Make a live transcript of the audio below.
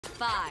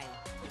5,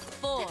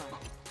 4,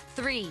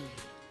 3,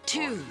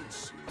 2,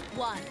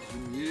 1.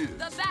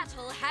 The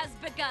battle has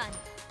begun.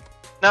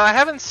 No, I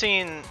haven't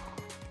seen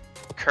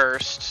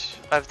Cursed.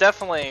 I've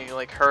definitely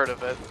like heard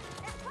of it.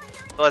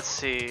 Let's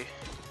see.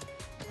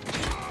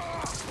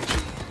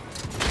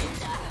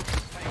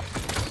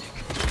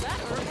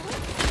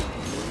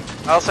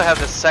 I also have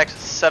this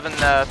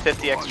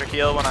 750 extra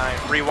heal when I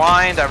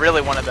rewind. I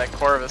really wanted that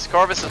Corvus.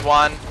 Corvus is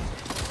one.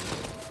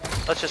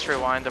 Let's just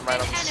rewind him right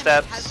on the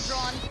steps.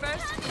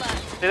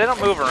 See, they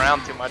don't move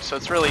around too much, so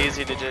it's really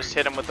easy to just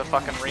hit him with the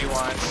fucking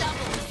rewind.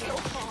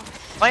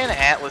 Playing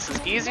Atlas is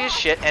easy as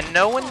shit, and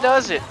no one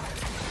does it.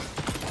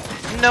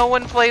 No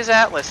one plays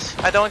Atlas.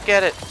 I don't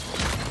get it.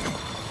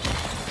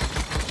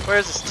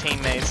 Where's his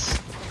teammates?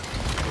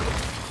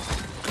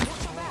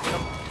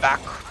 Come back.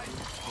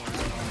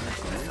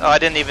 Oh, I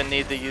didn't even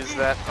need to use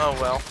that. Oh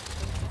well.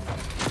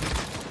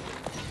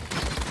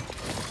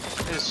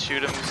 Just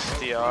shoot him with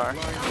DR.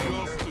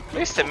 At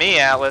least to me,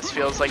 Atlas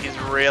feels like he's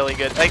really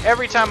good. Like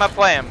every time I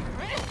play him,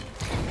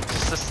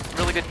 it's just a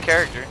really good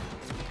character.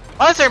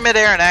 Why is there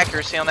mid-air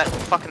inaccuracy on that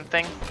fucking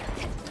thing?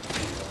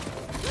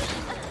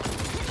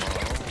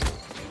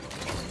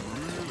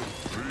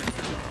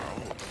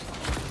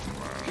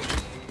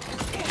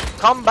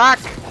 Come back!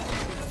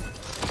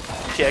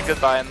 Yeah,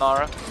 goodbye,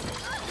 Nara.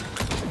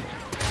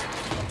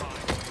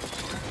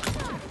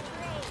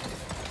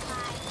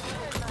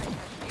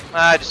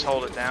 I just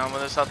hold it down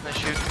when there's nothing to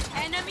shoot.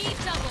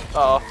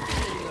 Oh,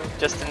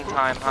 just in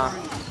time, huh?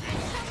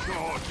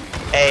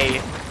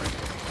 A.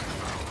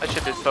 I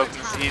should have spoken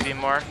to Stevie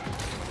more.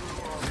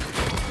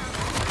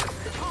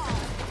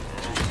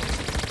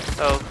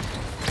 Oh.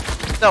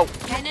 No!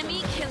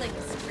 Enemy killing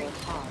spree.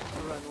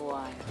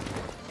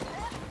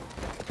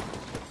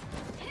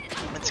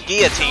 It's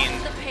guillotine.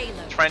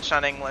 French,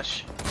 not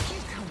English.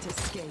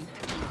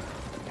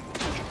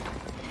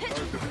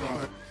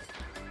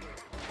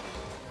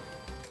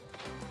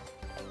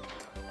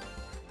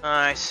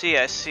 I see,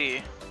 I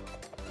see.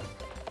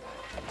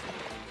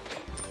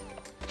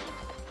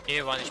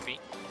 You 1 HP.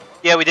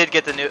 Yeah, we did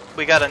get the new.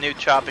 We got a new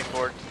chopping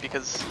board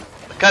because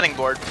the cutting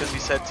board because you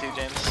said to,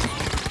 James.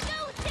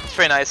 It's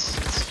pretty nice.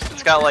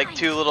 It's got like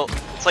two little.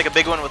 It's like a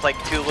big one with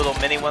like two little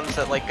mini ones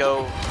that like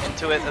go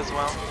into it as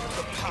well.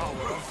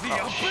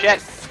 Oh shit!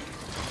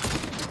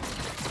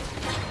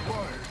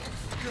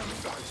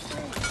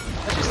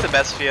 That's just the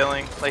best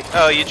feeling. Like,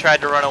 oh, you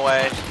tried to run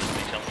away.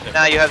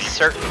 Now you have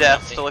certain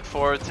death to look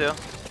forward to.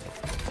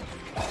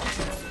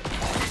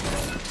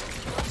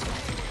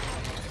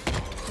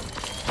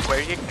 Where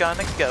you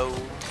gonna go?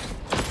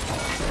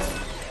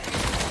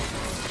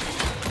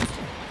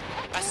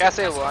 I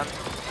say one.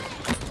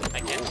 I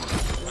can.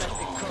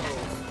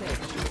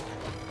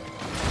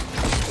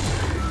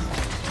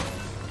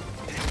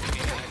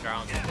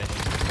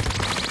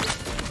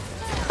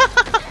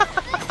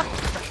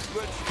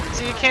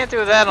 See, you can't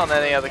do that on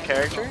any other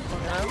character, you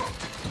know?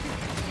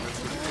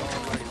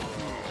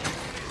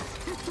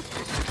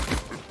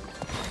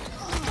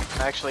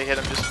 I actually hit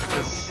him just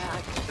because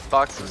it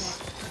boxes.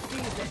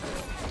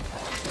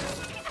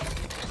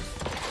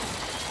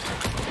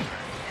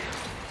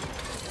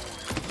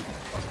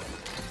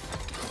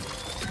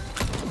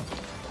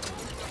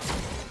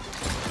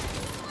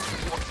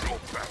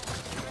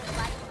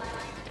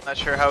 Not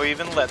sure how we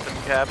even let them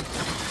cap.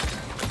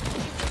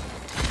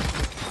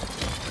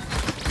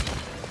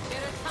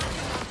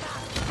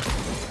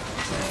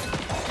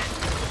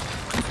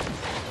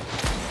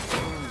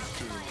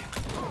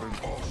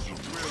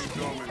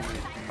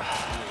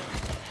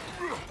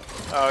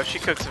 Oh, she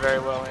cooks very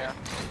well, yeah.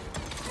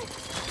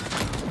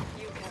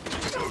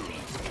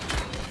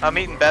 I'm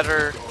eating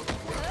better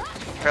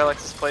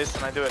Parallax's place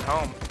than I do at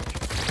home.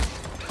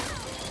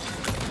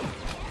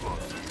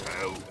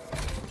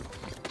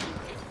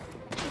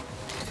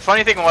 The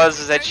funny thing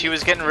was that she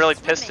was getting really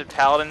pissed at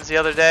Paladins the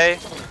other day,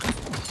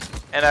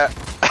 and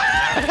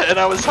and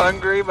I was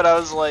hungry, but I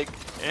was like,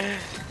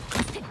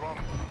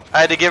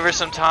 I had to give her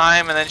some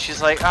time, and then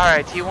she's like, "All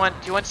right, do you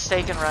want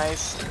steak and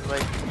rice?"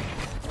 Like,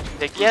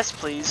 yes,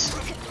 please.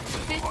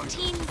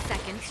 15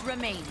 seconds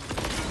remaining.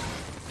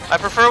 I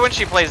prefer when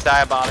she plays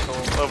Diabolical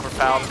over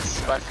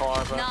Paladins by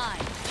far, but 9,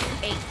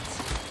 8.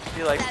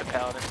 He likes the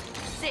Paladin.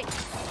 6,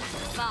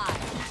 5,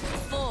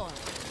 4,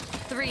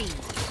 3,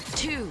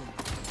 2,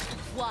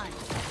 1.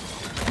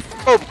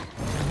 Boom!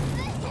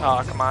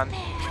 Oh, come on. A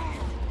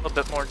little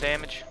bit more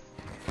damage.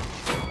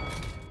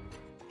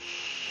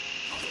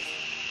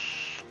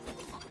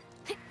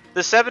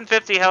 The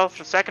 750 health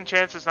for second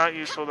chance is not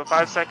useful. The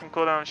 5-second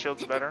cooldown on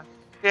shield's better.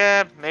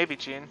 Yeah, maybe,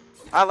 Gene.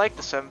 I like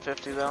the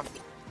 750 though.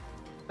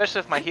 Especially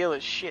if my heal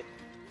is shit.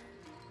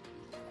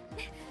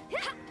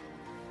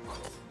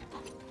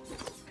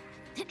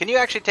 Can you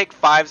actually take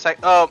 5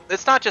 seconds? Oh,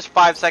 it's not just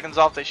 5 seconds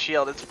off the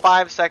shield. It's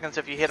 5 seconds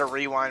if you hit a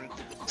rewind.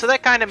 So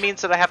that kind of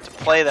means that I have to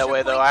play that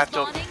way though. I have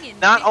to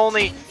not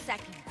only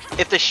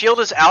if the shield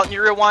is out and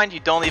you rewind, you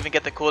don't even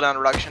get the cooldown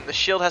reduction. The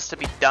shield has to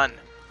be done.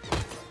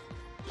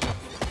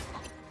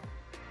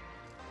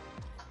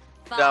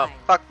 No,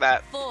 fuck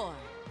that. 4,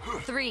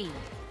 3,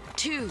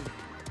 2,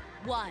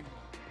 1.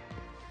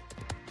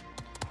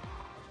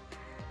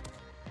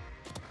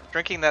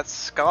 Drinking that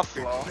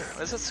scofflaw.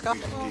 Is it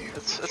scofflaw?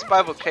 It's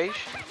by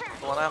vocation.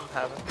 The one I'm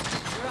having.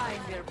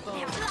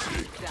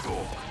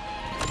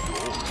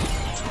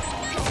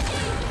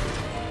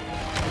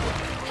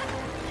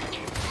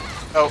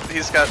 Oh,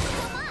 he's got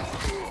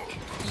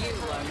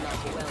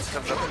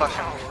the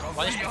fucking.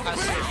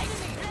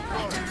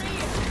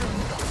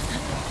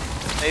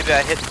 Maybe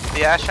I hit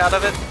the ash out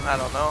of it? I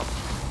don't know.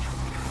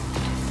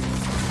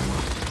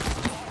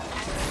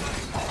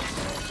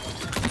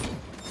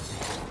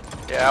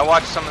 Yeah, I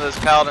watched some of those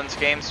Paladins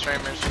game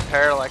streamers from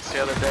Parallax the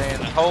other day,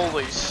 and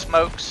holy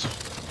smokes.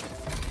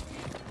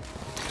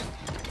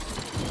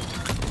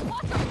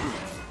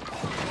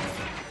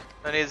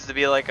 There needs to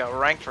be like a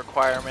ranked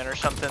requirement or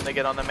something to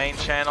get on the main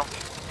channel.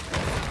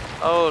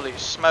 Holy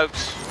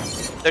smokes.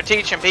 They're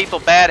teaching people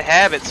bad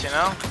habits, you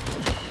know?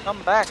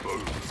 Come back.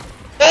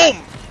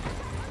 Boom!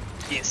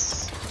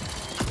 Yes.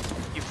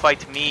 You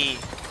fight me.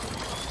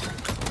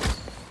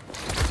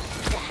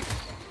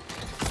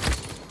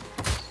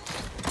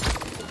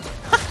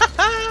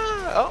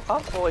 Oh,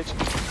 I'm full HP.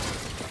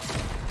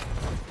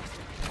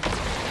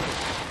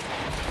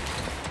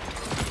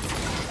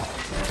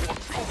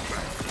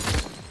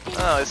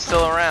 Oh, it's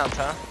still around,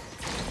 huh?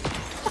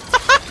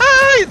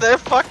 They're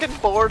fucking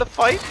bored of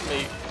fighting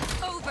me.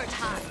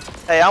 Overtime.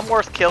 Hey, I'm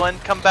worth killing.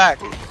 Come back.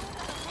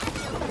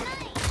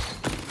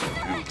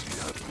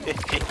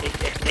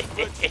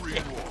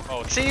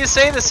 Oh, see, you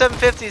say the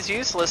 750 is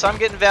useless. I'm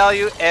getting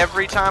value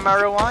every time I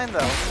rewind,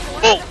 though.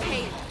 Oh!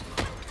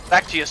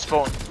 Back to your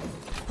spawn.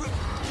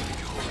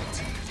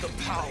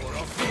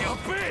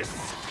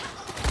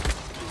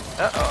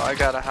 Uh-oh, I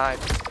gotta hide.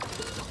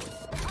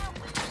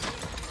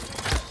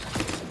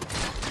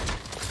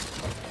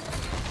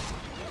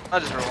 I'll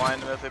just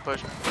rewind them if they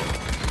push me.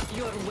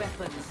 Your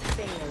weapons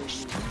fail.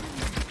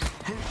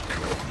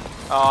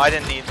 Oh, I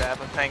didn't need that,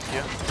 but thank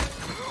you.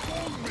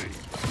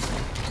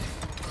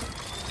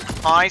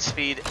 High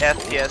speed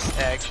FPS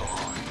action.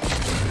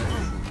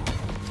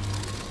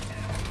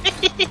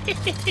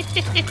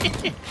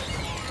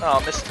 Oh,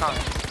 missed time.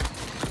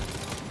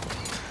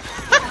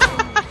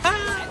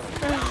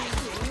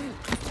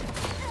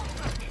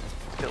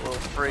 Get a little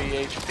free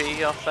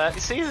HP off that.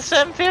 You see the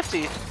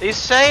 750? They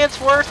say it's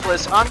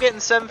worthless. I'm getting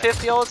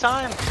 750 all the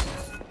time.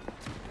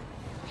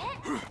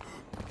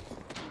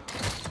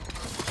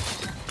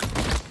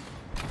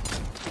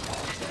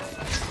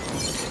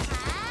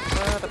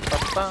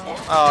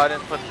 Oh, I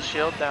didn't put the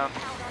shield down.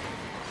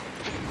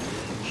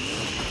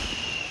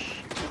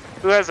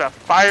 Who has a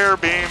fire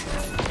beam?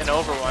 In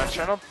Overwatch.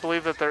 I don't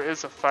believe that there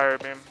is a fire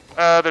beam.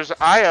 There's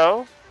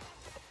IO,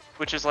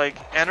 which is like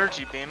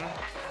energy beam.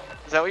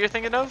 Is that what you're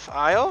thinking of?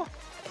 IO?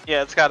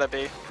 Yeah, it's gotta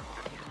be.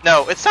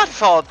 No, it's not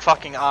called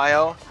fucking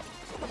IO.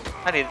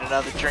 I need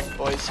another drink,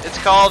 boys. It's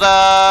called,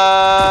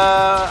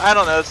 I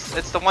don't know.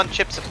 It's the one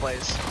Chipsa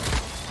plays.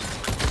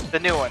 The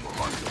new one.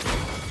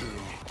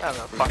 I don't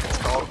know what the fuck it's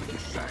called.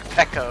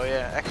 Echo,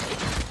 yeah, Echo.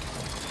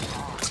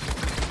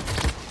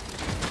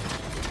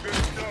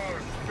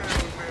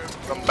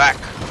 Come back.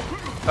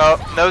 Oh,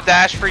 no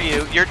dash for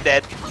you. You're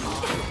dead.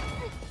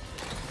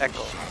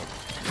 Echo.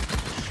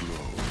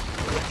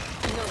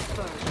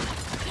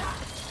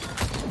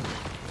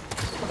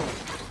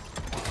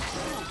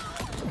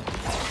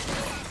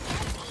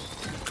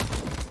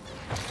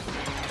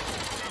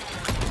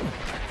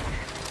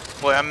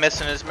 Boy, I'm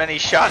missing as many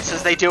shots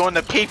as they do in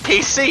the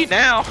PPC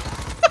now.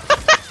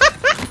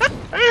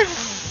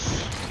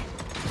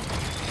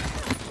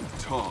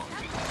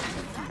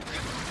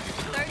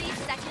 30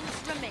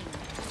 seconds remain.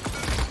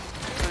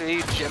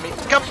 Hey, Jimmy,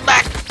 come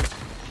back!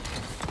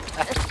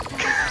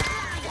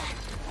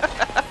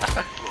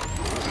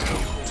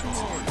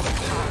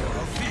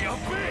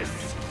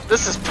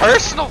 This is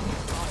personal.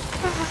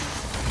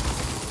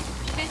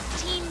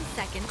 15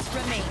 seconds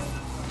remain.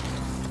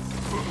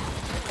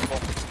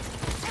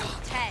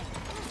 10,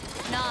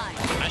 9,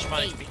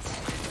 8,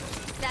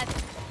 7,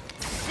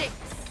 6,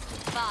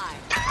 5,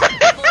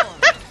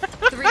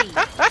 4, 3,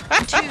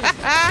 2.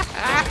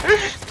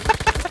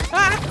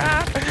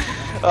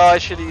 Oh, I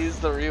should have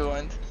used the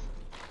rewind.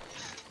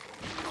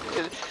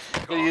 Could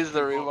have used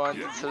the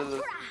rewind instead of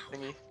the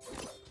thingy.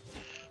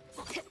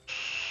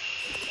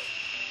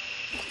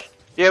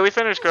 Yeah, we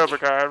finished Cobra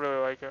Kai. I really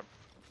like it.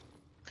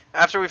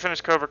 After we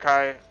finished Cobra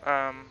Kai,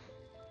 I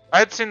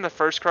had seen the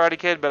first Karate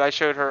Kid, but I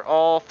showed her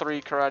all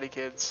 3 Karate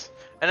Kids.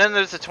 And then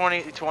there's the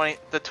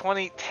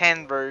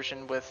 2010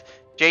 version with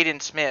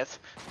Jaden Smith.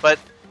 But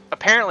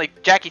apparently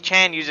Jackie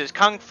Chan uses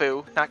Kung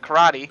Fu, not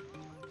karate.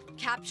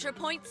 Capture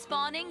point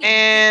spawning.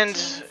 And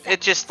it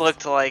just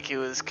looked like it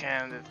was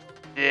kind of,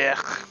 yeah.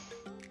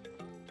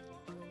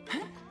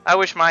 I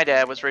wish my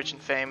dad was rich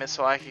and famous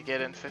so I could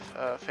get in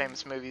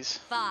famous movies.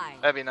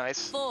 5, That'd be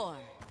nice. 4,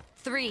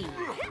 3,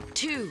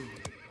 2,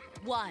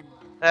 1.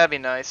 That'd be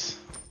nice.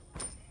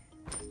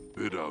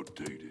 Bit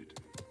outdated,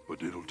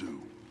 but it'll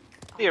do.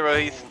 Yeah,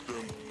 Rohith.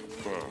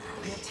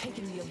 They're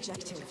taking the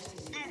objective.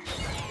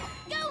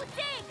 Go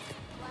Zig!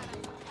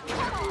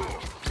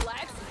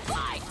 Let's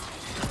fight!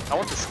 I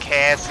want this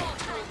Cassie.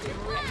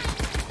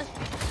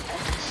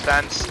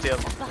 Stand still.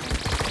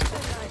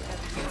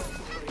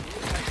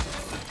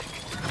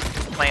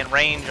 playing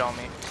range on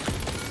me.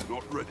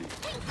 Not ready.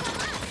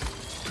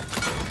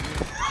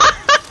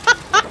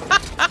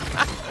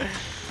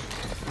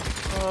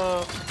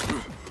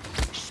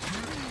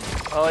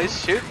 Oh,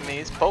 he's shooting me.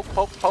 He's poke,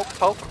 poke, poke,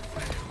 poke.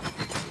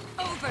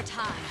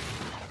 Overtime.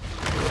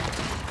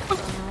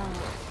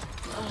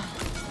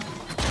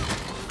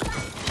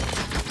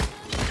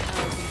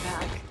 I'll be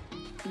back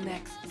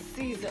next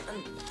season.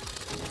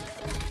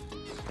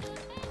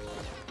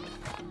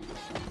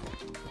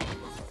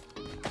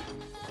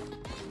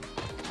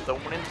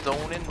 Zoning,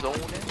 zoning,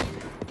 zoning.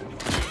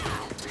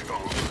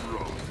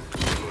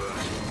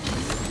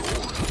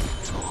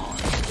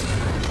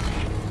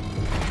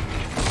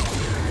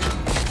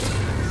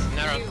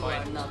 Narrow You point.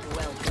 are not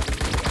welcome.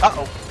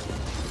 Uh-oh.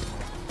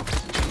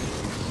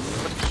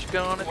 What you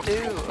gonna do?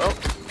 Oh.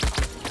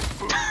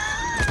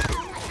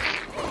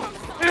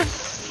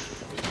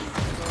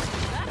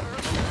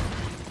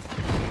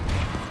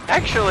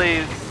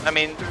 Actually, I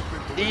mean,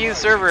 EU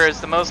server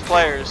is the most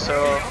players,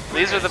 so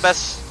these are the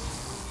best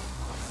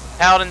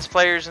Paladins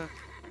players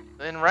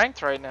in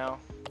ranked right now.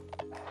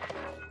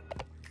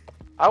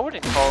 I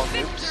wouldn't call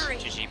them noobs.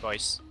 GG,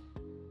 boys.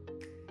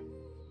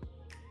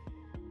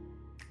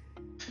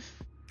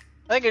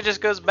 I think it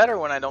just goes better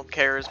when I don't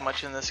care as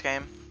much in this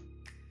game.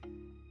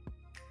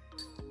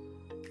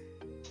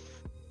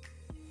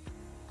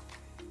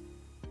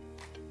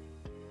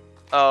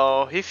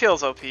 Oh, he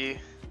feels OP. I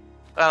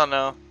don't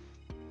know.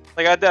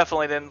 Like, I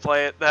definitely didn't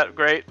play it that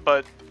great,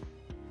 but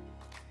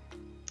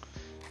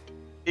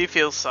he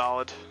feels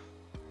solid.